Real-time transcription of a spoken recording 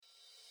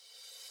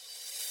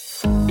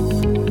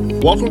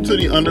Welcome to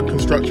the Under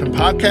Construction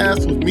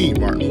Podcast with me,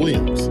 Martin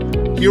Williams.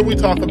 Here we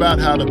talk about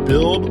how to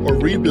build or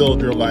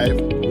rebuild your life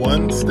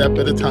one step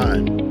at a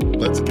time.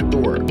 Let's get to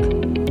work.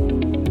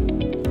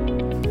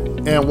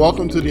 And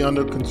welcome to the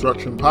Under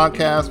Construction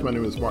Podcast. My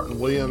name is Martin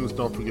Williams.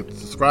 Don't forget to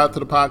subscribe to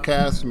the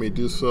podcast. You may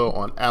do so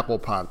on Apple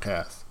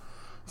Podcasts,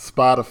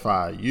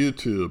 Spotify,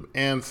 YouTube,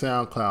 and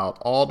SoundCloud.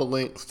 All the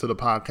links to the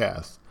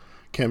podcast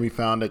can be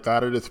found at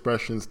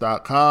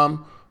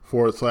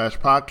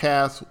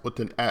goddardexpressions.com/podcast with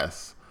an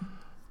S.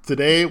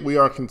 Today, we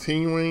are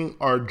continuing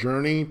our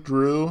journey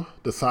through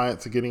the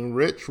science of getting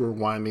rich. We're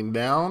winding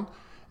down,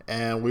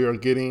 and we are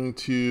getting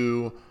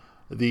to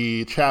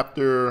the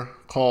chapter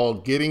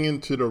called Getting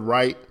into the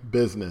Right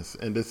Business.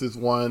 And this is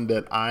one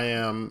that I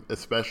am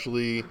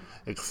especially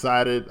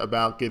excited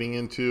about getting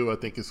into. I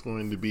think it's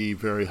going to be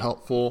very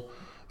helpful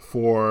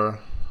for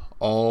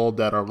all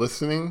that are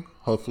listening.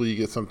 Hopefully you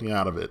get something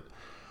out of it.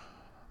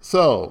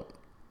 So,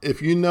 if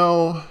you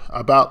know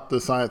about the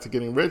science of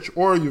getting rich,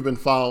 or you've been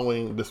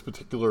following this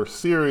particular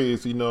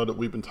series, you know that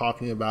we've been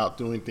talking about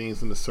doing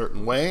things in a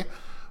certain way.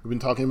 We've been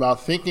talking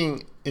about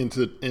thinking in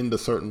a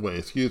certain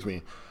way,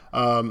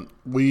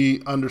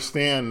 We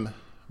understand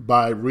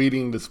by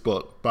reading this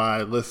book,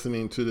 by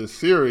listening to this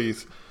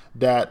series,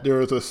 that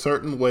there is a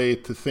certain way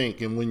to think.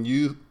 And when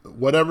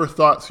whatever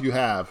thoughts you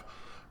have,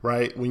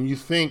 right, when you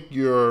think,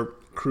 you're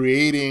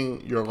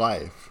creating your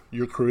life,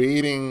 you're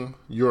creating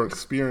your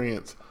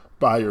experience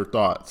by your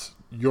thoughts.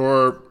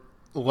 Your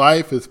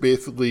life is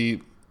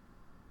basically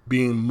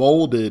being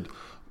molded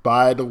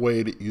by the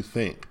way that you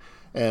think.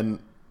 And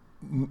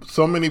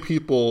so many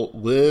people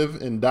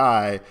live and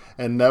die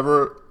and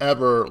never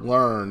ever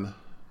learn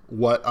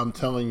what I'm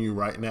telling you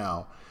right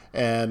now.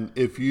 And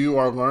if you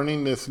are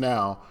learning this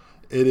now,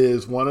 it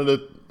is one of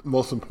the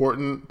most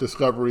important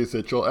discoveries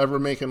that you'll ever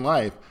make in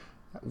life.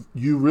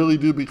 You really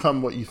do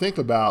become what you think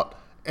about,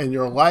 and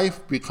your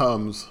life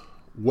becomes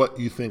what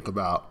you think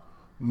about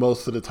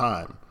most of the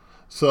time.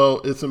 So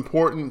it's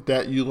important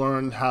that you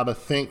learn how to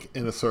think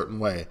in a certain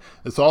way.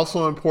 It's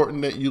also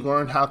important that you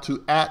learn how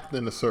to act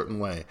in a certain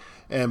way.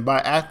 And by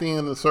acting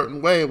in a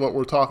certain way, what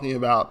we're talking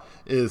about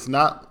is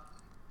not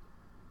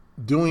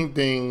doing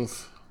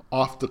things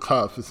off the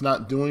cuff. It's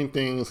not doing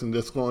things and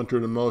just going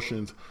through the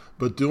motions,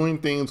 but doing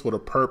things with a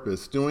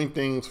purpose, doing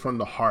things from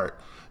the heart,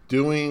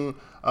 doing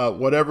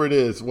whatever it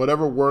is,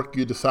 whatever work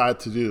you decide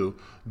to do,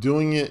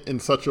 doing it in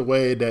such a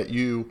way that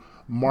you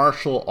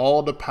marshal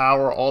all the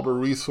power, all the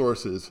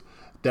resources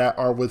that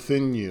are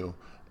within you,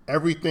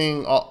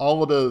 everything,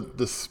 all of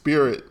the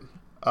spirit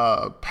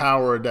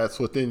power that's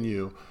within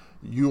you.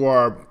 You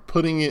are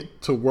putting it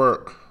to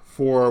work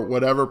for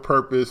whatever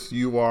purpose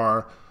you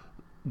are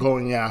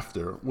going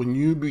after. When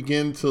you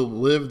begin to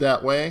live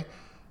that way,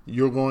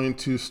 you're going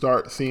to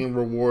start seeing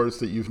rewards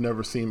that you've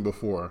never seen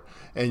before.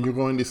 And you're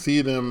going to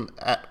see them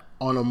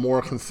on a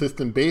more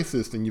consistent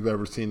basis than you've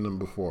ever seen them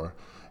before.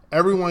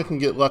 Everyone can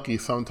get lucky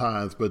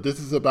sometimes, but this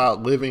is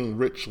about living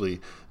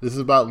richly. This is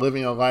about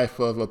living a life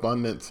of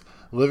abundance,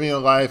 living a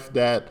life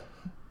that,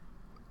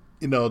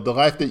 the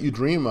life that you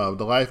dream of,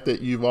 the life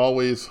that you've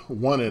always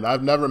wanted.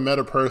 I've never met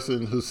a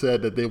person who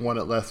said that they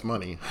wanted less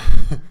money.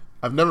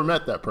 I've never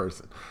met that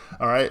person.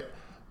 All right.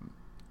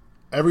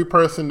 Every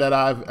person that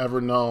I've ever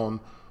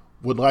known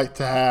would like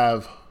to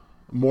have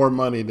more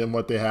money than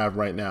what they have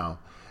right now.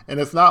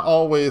 And it's not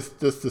always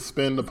just to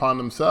spend upon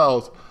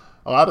themselves.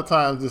 A lot of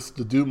times it's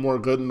to do more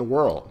good in the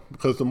world,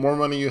 because the more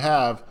money you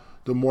have,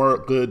 the more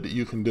good that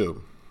you can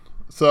do.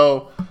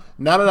 So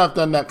now that I've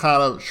done that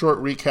kind of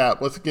short recap,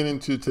 let's get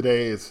into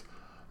today's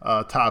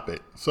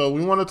topic. So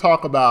we want to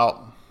talk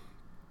about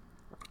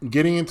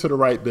getting into the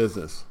right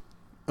business.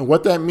 And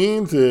what that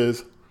means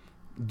is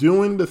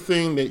doing the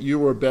thing that you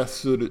were best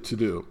suited to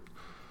do.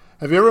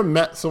 Have you ever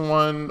met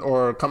someone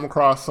or come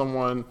across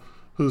someone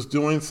who's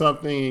doing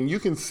something and you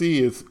can see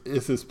it's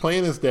as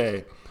plain as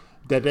day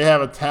that they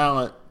have a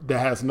talent that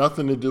has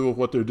nothing to do with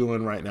what they're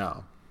doing right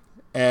now?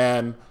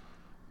 And,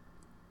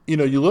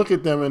 you look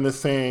at them and they're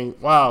saying,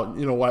 wow,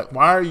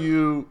 why are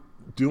you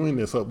doing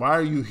this? Like, why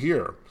are you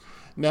here?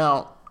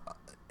 Now,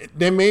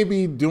 they may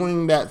be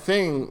doing that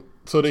thing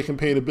so they can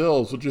pay the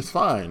bills, which is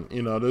fine.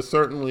 There's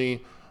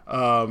certainly,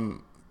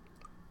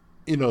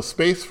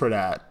 space for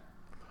that.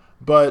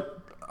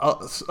 But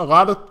a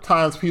lot of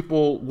times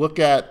people look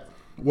at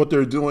what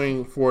they're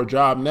doing for a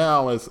job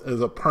now as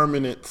a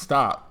permanent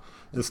stop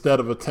instead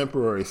of a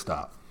temporary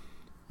stop,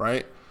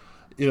 right?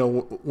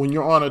 When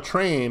you're on a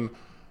train,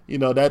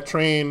 that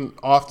train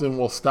often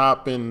will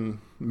stop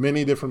in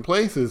many different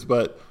places,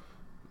 but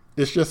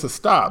it's just a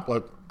stop.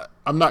 Like,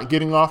 I'm not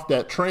getting off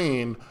that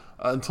train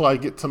until I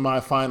get to my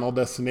final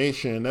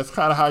destination. That's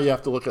kind of how you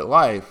have to look at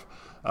life.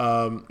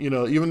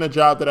 Even the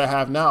job that I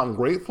have now, I'm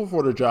grateful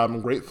for the job.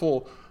 I'm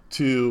grateful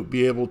to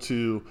be able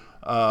to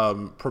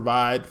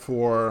provide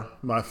for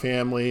my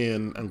family,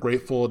 and I'm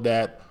grateful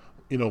that,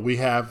 we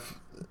have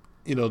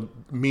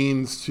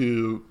means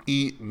to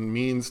eat and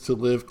means to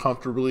live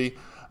comfortably.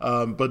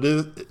 But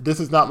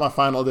this is not my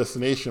final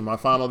destination. My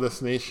final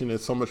destination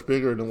is so much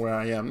bigger than where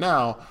I am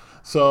now.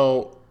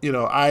 So,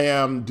 I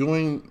am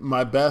doing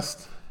my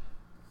best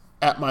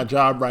at my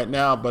job right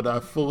now, but I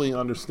fully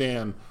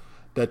understand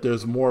that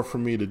there's more for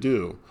me to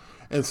do.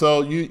 And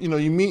so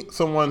you meet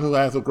someone who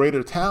has a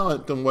greater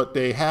talent than what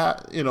they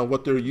have,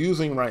 what they're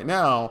using right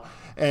now.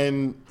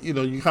 And,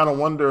 you kind of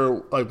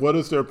wonder, like, what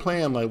is their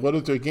plan? Like, what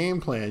is their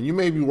game plan? You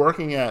may be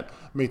working at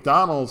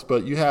McDonald's,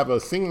 but you have a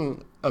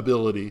singing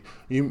ability.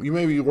 You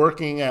may be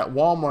working at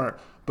Walmart,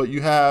 but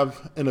you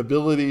have an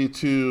ability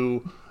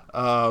to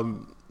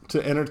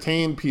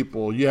entertain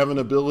people. You have an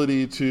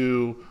ability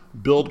to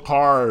build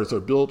cars or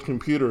build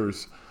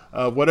computers,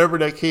 whatever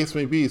that case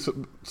may be.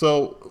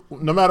 So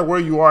no matter where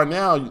you are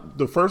now,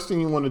 the first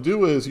thing you want to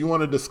do is you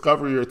want to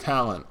discover your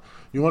talent.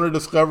 You want to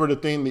discover the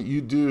thing that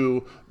you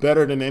do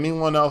better than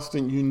anyone else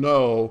that you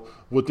know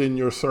within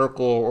your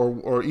circle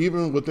or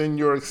even within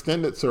your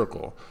extended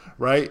circle,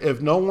 right?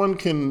 If no one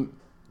can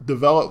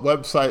develop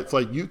websites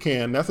like you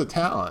can, that's a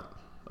talent,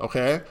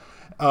 okay?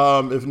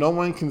 If no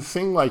one can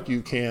sing like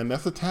you can,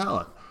 that's a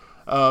talent.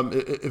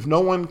 If no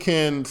one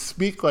can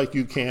speak like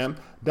you can,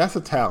 that's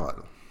a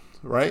talent,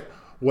 right?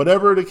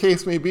 Whatever the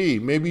case may be,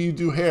 maybe you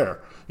do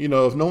hair.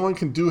 If no one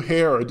can do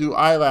hair or do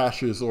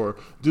eyelashes or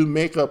do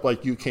makeup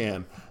like you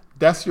can,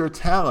 that's your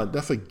talent.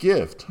 That's a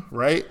gift,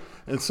 right?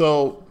 And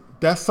so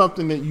that's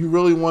something that you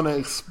really want to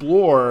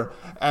explore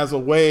as a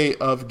way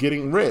of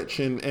getting rich.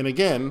 And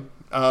again,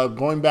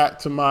 going back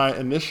to my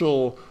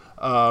initial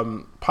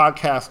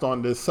podcast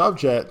on this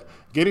subject,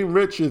 getting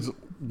rich is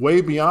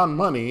way beyond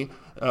money.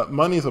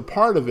 Money is a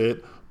part of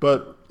it,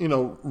 but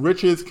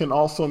riches can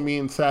also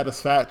mean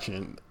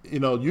satisfaction.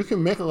 You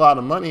can make a lot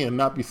of money and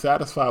not be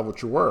satisfied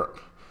with your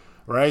work,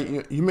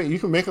 right? You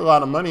can make a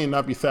lot of money and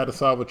not be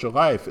satisfied with your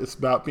life. It's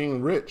about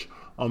being rich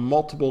on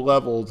multiple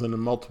levels and in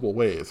multiple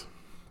ways.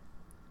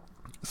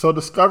 So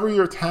discover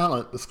your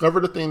talent, discover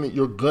the thing that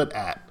you're good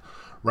at,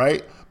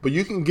 right? But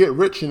you can get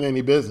rich in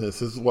any business.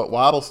 This is what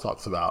Waddles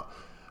talks about.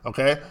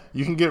 Okay,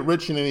 you can get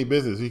rich in any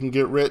business. You can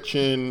get rich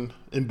in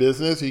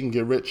business. You can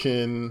get rich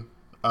in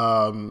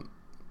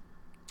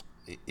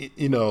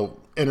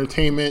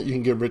entertainment. You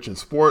can get rich in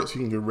sports.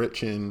 You can get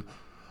rich in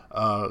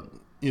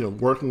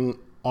working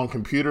on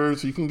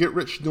computers. You can get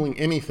rich doing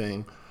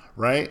anything,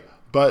 right?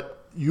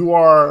 But you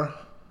are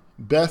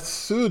best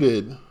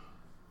suited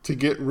to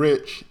get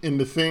rich in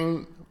the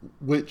thing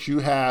which you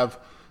have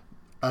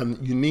a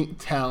unique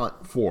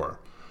talent for.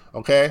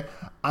 Okay,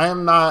 I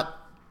am not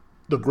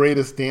the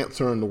greatest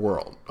dancer in the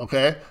world,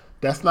 okay?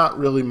 That's not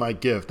really my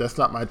gift. That's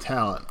not my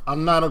talent.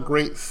 I'm not a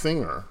great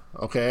singer,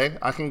 okay?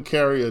 I can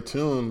carry a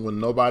tune when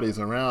nobody's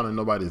around and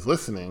nobody's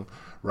listening,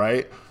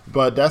 right?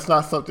 But that's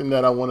not something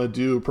that I want to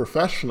do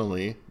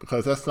professionally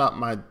because that's not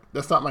my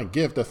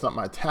gift. That's not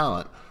my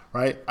talent,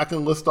 right? I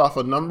can list off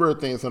a number of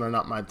things that are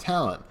not my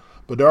talent,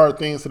 but there are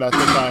things that I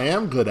think I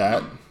am good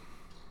at.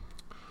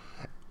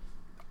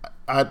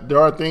 There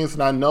are things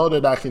that I know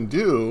that I can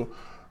do,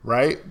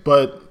 right?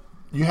 But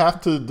you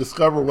have to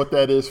discover what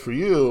that is for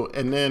you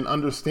and then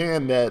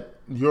understand that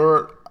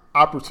your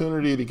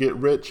opportunity to get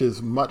rich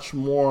is much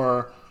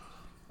more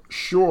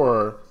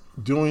sure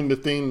doing the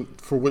thing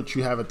for which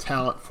you have a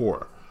talent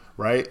for,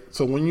 right?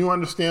 So when you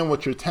understand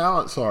what your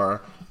talents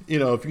are,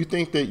 if you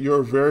think that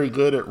you're very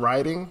good at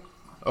writing,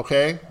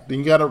 okay, then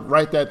you got to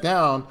write that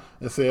down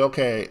and say,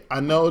 okay,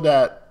 I know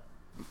that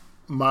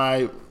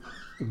my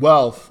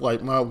wealth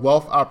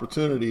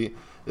opportunity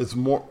is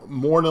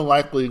more than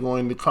likely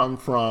going to come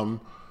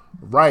from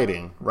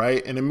writing,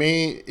 right? And it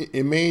may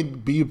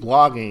be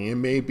blogging, it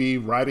may be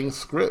writing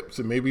scripts,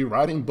 it may be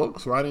writing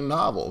books, writing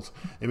novels,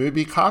 it may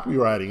be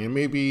copywriting, it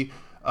may be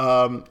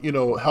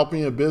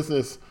helping a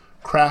business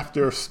craft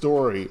their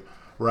story,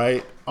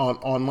 right,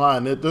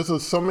 online.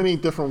 There's so many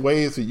different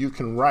ways that you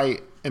can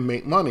write and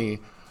make money,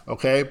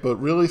 okay? But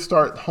really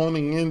start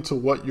honing into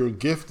what your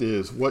gift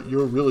is, what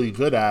you're really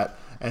good at,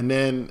 and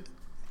then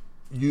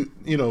you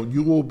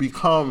will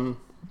become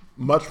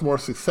much more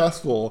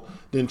successful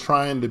than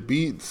trying to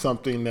beat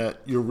something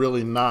that you're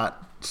really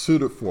not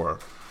suited for.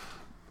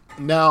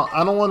 Now,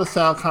 I don't want to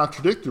sound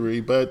contradictory,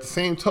 but at the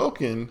same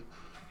token,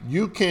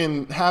 you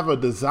can have a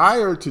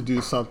desire to do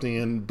something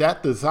and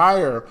that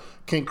desire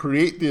can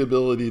create the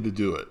ability to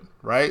do it,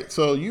 right?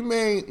 So you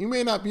may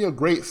not be a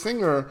great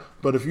singer,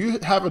 but if you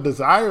have a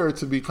desire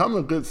to become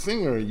a good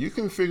singer, you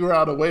can figure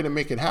out a way to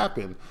make it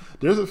happen.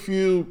 There's a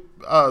few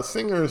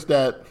singers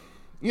that,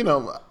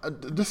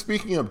 just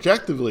speaking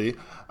objectively,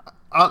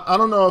 I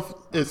don't know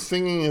if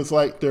singing is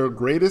like their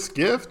greatest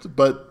gift,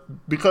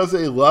 but because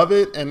they love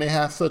it and they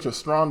have such a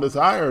strong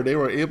desire, they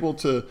were able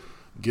to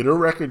get a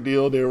record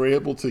deal. They were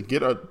able to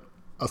get a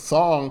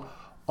song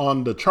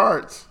on the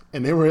charts,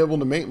 and they were able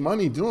to make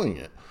money doing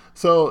it.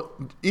 So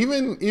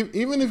even if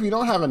you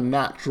don't have a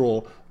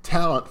natural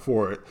talent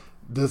for it,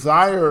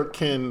 desire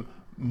can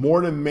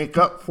more than make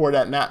up for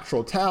that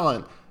natural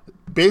talent.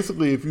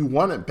 Basically, if you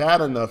want it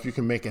bad enough, you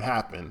can make it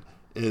happen,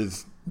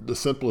 is the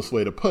simplest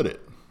way to put it.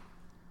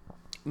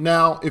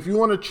 Now, if you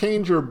want to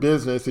change your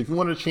business, if you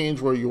want to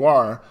change where you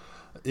are,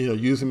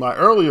 using my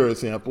earlier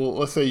example,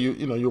 let's say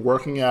you're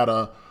working at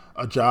a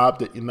job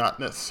that you're not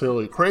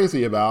necessarily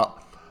crazy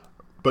about,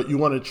 but you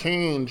want to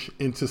change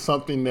into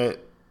something that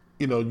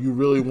you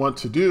really want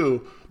to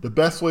do. the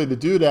best way to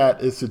do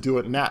that is to do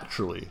it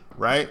naturally,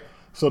 right?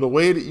 So the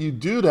way that you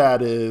do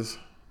that is,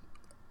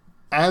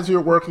 as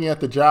you're working at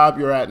the job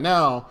you're at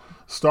now,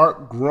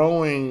 start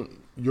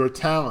growing your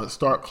talent,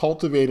 start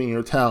cultivating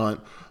your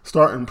talent,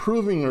 start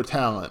improving your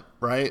talent,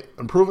 right?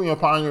 Improving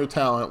upon your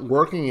talent,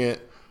 working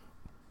it,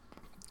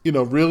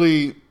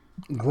 really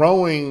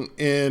growing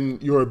in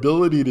your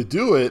ability to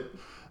do it.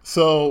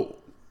 So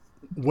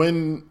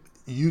when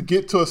you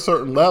get to a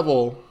certain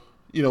level,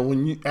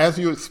 as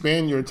you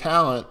expand your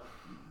talent,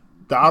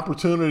 the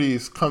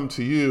opportunities come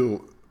to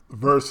you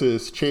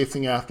versus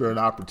chasing after an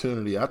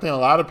opportunity. I think a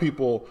lot of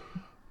people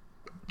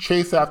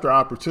chase after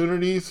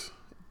opportunities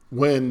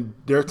when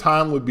their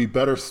time would be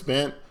better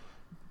spent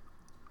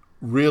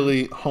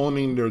really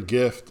honing their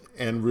gift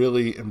and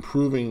really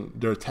improving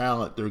their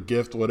talent, their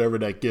gift, whatever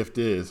that gift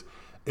is.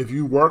 If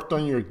you worked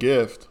on your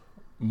gift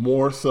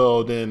more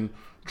so than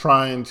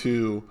trying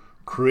to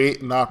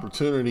create an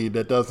opportunity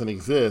that doesn't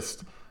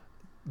exist,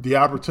 the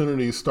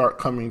opportunities start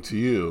coming to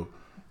you.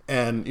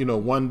 And,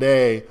 one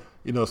day,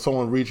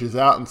 someone reaches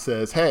out and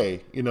says,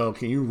 hey,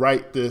 can you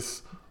write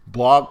this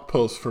blog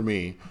post for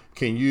me?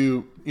 Can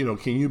you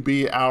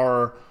be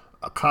our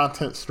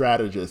content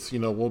strategist?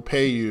 We'll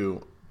pay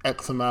you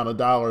X amount of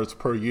dollars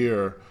per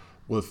year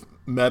with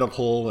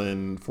medical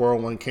and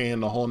 401k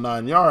and the whole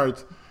 9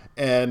 yards.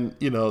 And,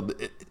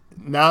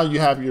 now you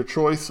have your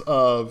choice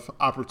of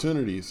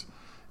opportunities.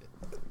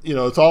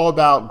 It's all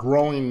about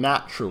growing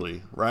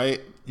naturally, right?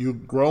 You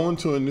grow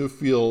into a new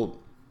field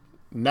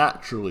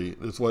naturally,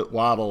 is what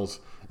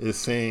Waddles is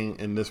saying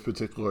in this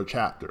particular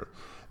chapter.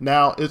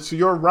 Now, it's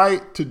your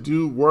right to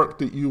do work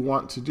that you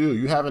want to do.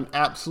 You have an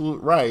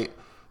absolute right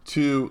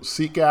to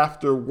seek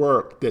after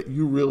work that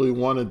you really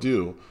want to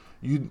do.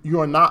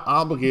 You are not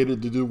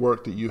obligated to do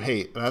work that you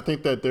hate. And I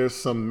think that there's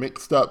some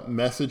mixed up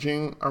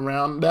messaging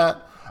around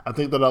that. I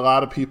think that a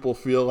lot of people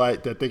feel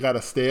like that they got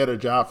to stay at a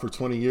job for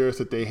 20 years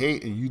that they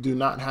hate, and you do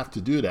not have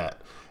to do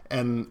that.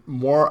 And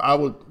more, I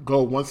would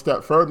go one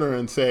step further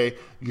and say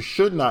you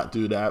should not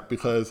do that,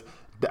 because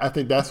I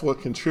think that's what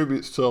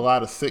contributes to a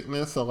lot of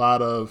sickness, a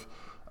lot of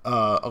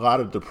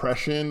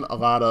depression, a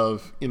lot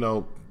of,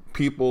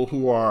 people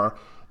who are,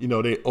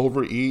 they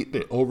overeat,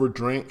 they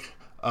overdrink,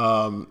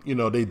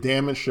 they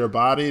damage their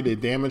body, they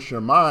damage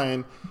their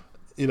mind,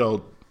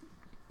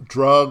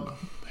 drug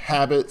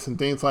habits and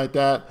things like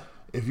that.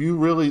 If you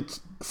really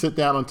sit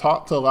down and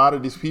talk to a lot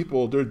of these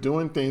people, they're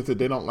doing things that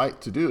they don't like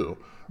to do,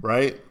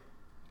 right?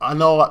 I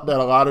know that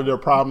a lot of their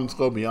problems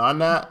go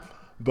beyond that,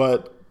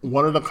 but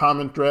one of the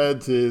common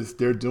threads is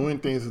they're doing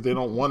things that they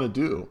don't want to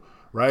do,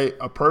 right?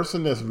 A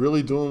person that's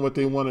really doing what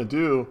they want to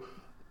do,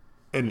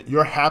 and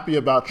you're happy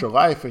about your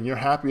life and you're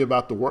happy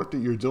about the work that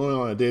you're doing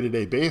on a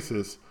day-to-day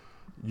basis,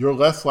 you're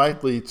less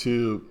likely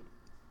to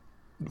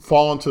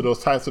fall into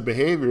those types of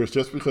behaviors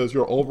just because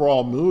your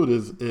overall mood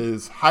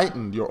is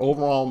heightened. Your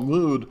overall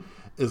mood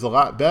is a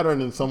lot better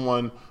than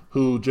someone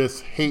who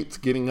just hates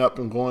getting up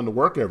and going to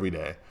work every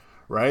day,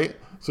 right?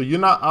 So you're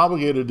not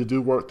obligated to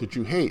do work that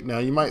you hate. Now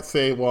you might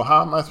say, well,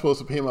 how am I supposed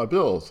to pay my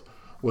bills?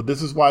 Well,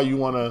 this is why you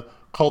want to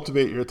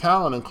cultivate your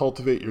talent and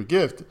cultivate your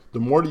gift. The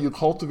more that you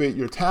cultivate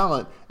your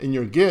talent and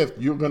your gift,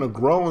 you're going to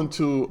grow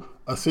into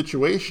a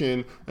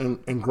situation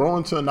and grow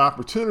into an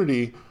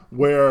opportunity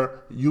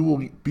where you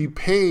will be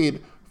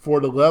paid for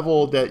the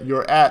level that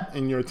you're at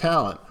in your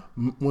talent.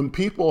 When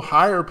people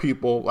hire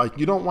people, like,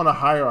 you don't want to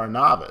hire a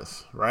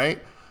novice,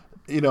 right?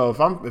 If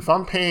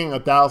I'm paying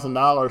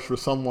 $1,000 for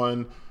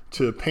someone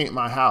to paint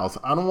my house,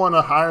 I don't want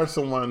to hire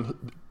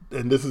someone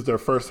and this is their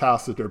first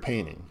house that they're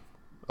painting,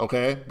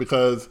 okay?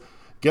 Because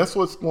guess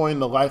what's going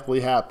to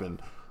likely happen?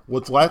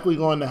 What's likely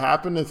going to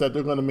happen is that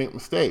they're going to make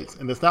mistakes.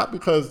 And it's not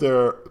because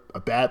they're a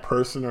bad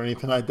person or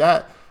anything like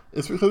that.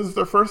 It's because it's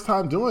their first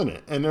time doing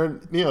it.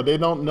 And they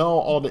don't know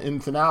all the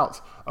ins and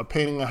outs of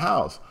painting a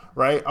house,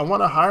 right? I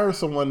want to hire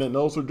someone that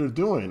knows what they're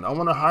doing. I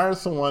want to hire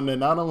someone that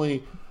not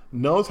only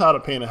knows how to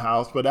paint a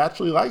house, but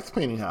actually likes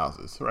painting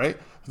houses, right?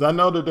 Because I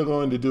know that they're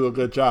going to do a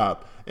good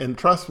job. And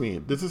trust me,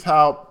 this is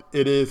how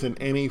it is in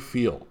any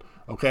field,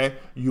 okay?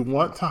 You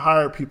want to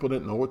hire people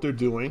that know what they're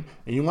doing,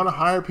 and you want to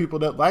hire people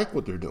that like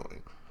what they're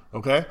doing,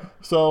 okay?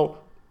 So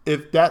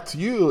if that's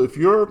you, if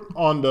you're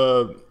on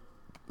the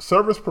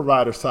service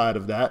provider side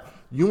of that,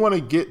 you want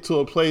to get to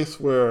a place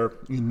where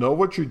you know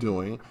what you're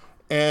doing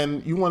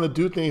and you want to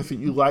do things that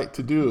you like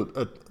to do,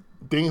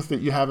 things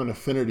that you have an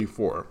affinity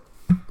for.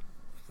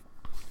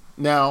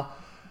 Now,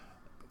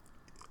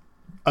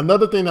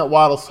 another thing that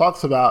Waddles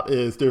talks about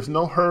is there's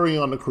no hurry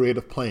on the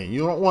creative plane.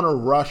 You don't want to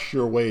rush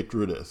your way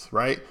through this,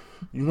 right?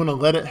 You want to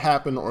let it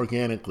happen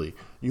organically.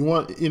 You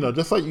want,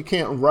 just like you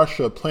can't rush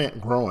a plant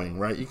growing,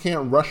 right? You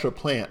can't rush a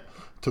plant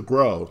to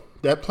grow.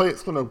 That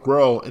plant's going to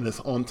grow in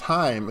its own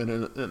time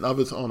and of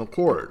its own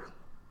accord.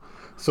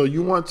 So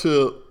you want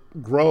to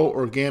grow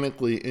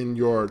organically in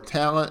your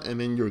talent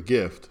and in your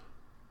gift.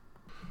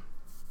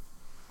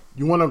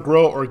 You want to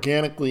grow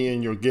organically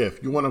in your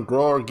gift. You want to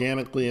grow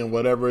organically in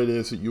whatever it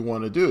is that you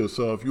want to do.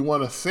 So if you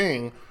want to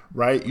sing,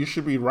 right, you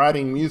should be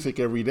writing music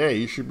every day.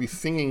 You should be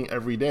singing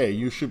every day.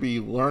 You should be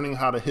learning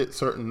how to hit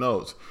certain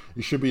notes.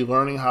 You should be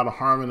learning how to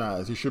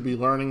harmonize. You should be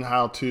learning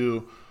how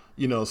to,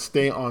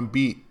 stay on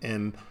beat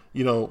and,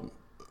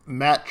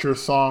 match your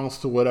songs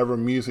to whatever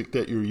music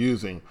that you're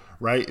using,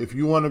 right? If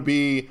you want to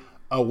be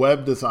a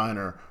web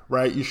designer,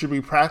 right, you should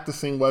be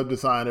practicing web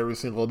design every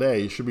single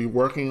day. You should be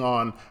working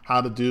on how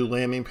to do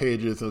landing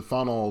pages and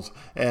funnels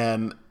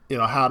and,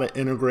 how to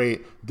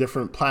integrate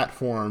different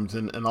platforms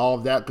and all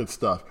of that good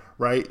stuff,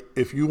 right?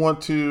 If you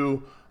want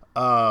to,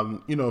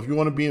 if you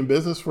want to be in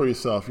business for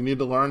yourself, you need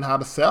to learn how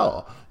to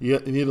sell. You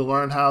need to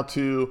learn how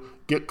to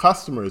get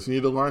customers. You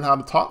need to learn how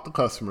to talk to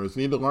customers.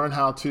 You need to learn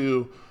how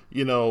to,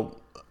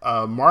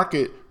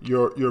 market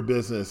your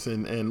business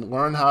and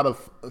learn how to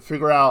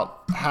figure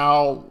out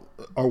how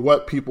or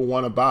what people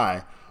want to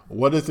buy.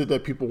 What is it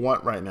that people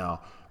want right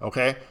now?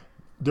 Okay.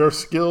 There are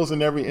skills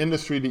in every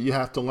industry that you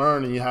have to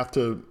learn and you have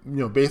to,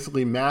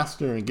 basically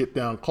master and get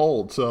down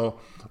cold. So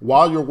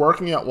while you're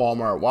working at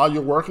Walmart, while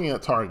you're working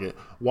at Target,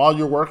 while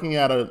you're working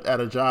at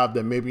a job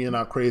that maybe you're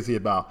not crazy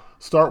about,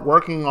 start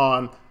working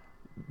on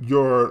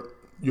your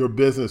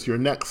business, your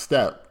next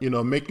step,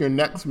 make your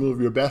next move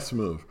your best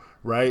move,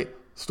 right?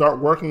 Start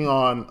working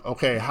on,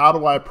 okay, how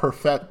do I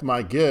perfect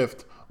my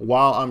gift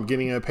while I'm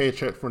getting a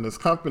paycheck from this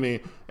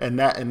company? And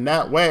in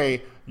that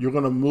way, you're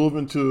going to move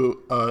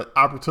into an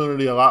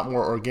opportunity a lot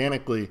more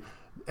organically.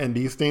 And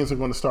these things are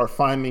going to start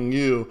finding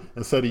you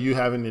instead of you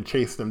having to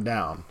chase them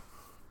down.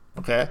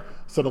 Okay.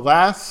 So the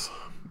last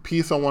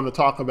piece I want to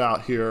talk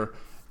about here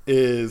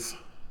is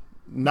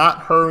not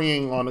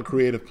hurrying on a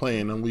creative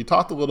plane. And we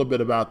talked a little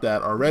bit about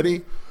that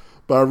already,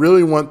 but I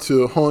really want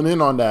to hone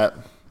in on that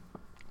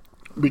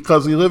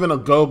because we live in a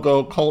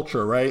go-go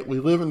culture, right? We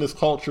live in this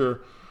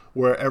culture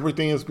where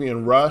everything is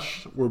being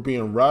rushed. We're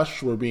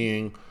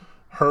being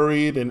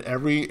hurried in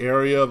every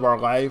area of our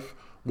life.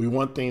 We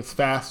want things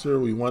faster.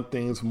 We want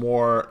things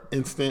more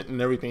instant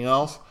and everything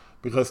else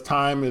because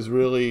time is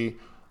really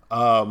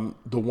the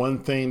one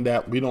thing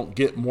that we don't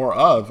get more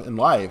of in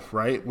life,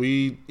 right?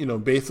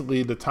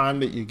 Basically the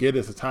time that you get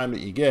is the time that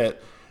you get.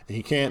 And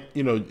you can't,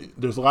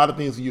 there's a lot of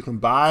things that you can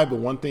buy, but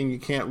one thing you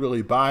can't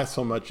really buy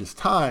so much is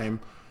time,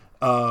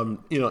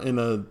 in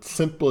a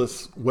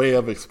simplest way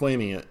of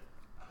explaining it.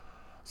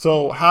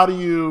 So how do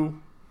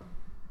you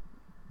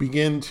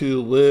begin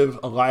to live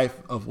a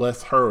life of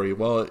less hurry?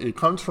 Well, it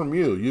comes from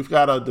you. You've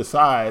got to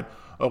decide,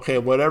 okay,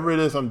 whatever it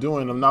is I'm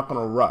doing, I'm not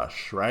going to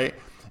rush, right?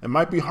 It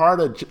might be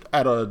hard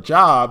at a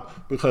job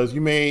because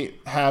you may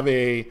have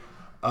a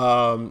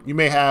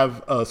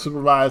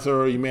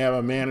supervisor, you may have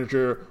a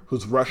manager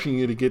who's rushing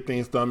you to get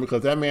things done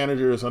because that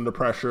manager is under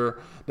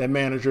pressure. That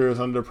manager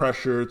is under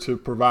pressure to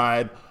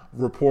provide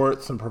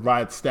reports and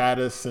provide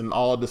status and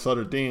all of this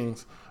other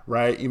things,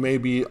 right? You may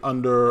be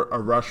under a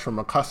rush from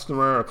a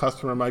customer. A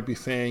customer might be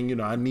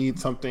saying, I need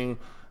something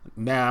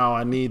now.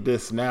 I need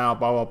this now,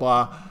 blah, blah,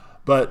 blah.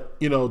 But,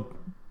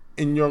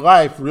 in your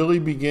life, really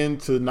begin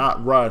to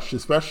not rush,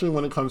 especially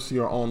when it comes to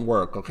your own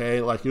work,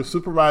 okay? Like your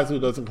supervisor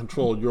doesn't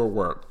control your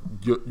work,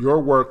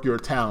 your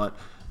talent,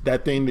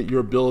 that thing that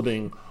you're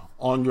building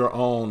on your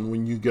own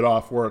when you get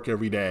off work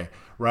every day,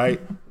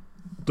 right?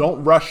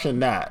 Don't rush in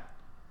that.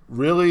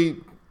 Really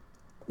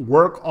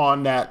work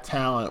on that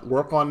talent,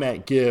 work on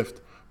that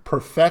gift,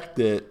 perfect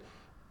it,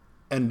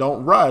 and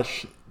don't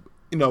rush,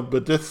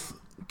 but just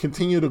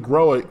continue to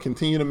grow it,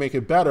 continue to make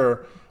it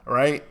better,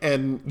 right?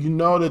 And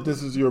that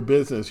this is your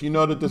business.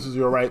 That this is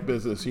your right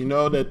business.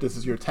 That this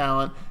is your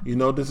talent.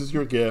 This is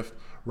your gift,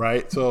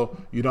 right? So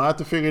you don't have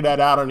to figure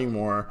that out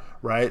anymore,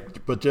 right?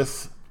 But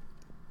just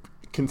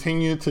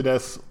continue to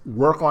just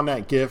work on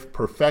that gift,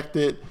 perfect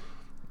it,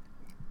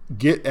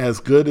 get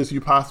as good as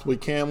you possibly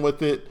can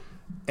with it.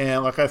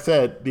 And like I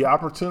said, the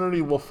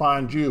opportunity will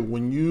find you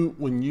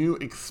when you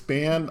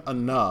expand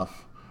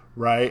enough,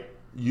 right?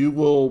 You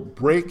will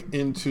break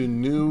into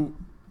new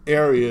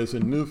areas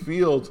and new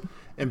fields,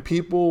 and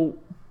people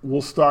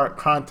will start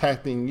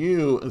contacting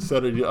you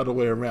instead of the other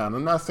way around.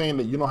 I'm not saying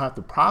that you don't have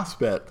to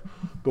prospect,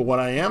 but what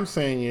I am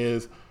saying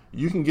is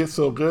you can get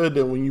so good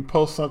that when you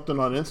post something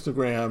on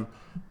Instagram,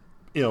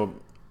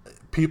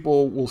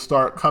 people will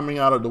start coming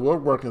out of the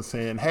woodwork and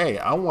saying, "Hey,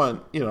 I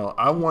want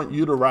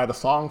you to write a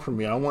song for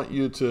me. I want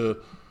you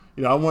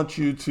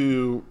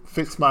to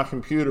fix my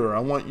computer. I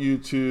want you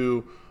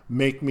to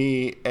make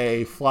me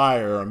a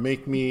flyer or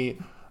make me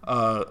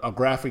a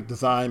graphic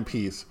design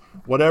piece."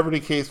 Whatever the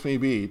case may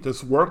be,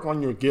 just work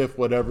on your gift,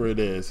 whatever it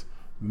is.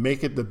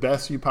 Make it the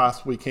best you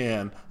possibly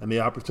can, and the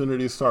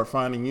opportunities start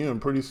finding you.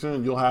 And pretty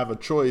soon you'll have a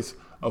choice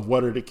of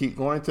whether to keep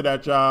going to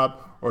that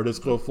job or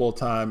just go full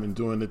time and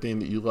doing the thing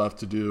that you love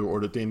to do or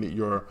the thing that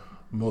you're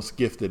most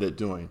gifted at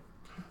doing.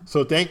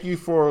 So thank you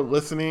for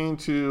listening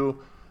to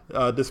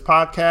this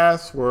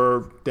podcast.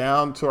 We're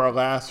down to our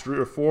last 3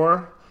 or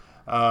 4.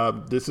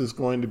 This is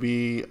going to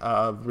be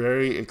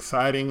very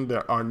exciting.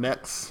 Our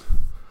next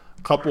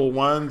couple of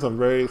ones, I'm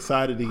very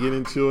excited to get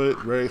into it,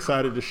 very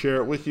excited to share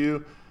it with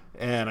you,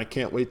 and I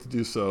can't wait to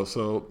do so.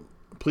 So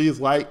Please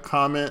like,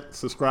 comment,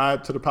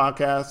 subscribe to the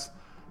podcast,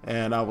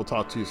 and I will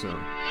talk to you soon.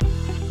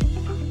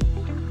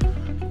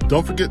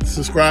 Don't forget to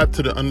subscribe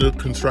to the Under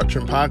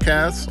Construction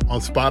Podcast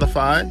on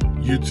Spotify,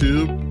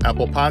 YouTube,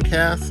 Apple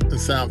Podcasts, and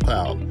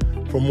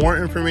SoundCloud. For more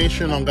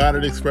information on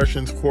Guided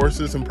Expressions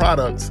courses and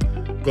products,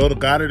 go to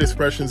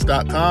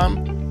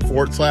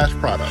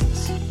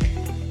guidedexpressions.com/products.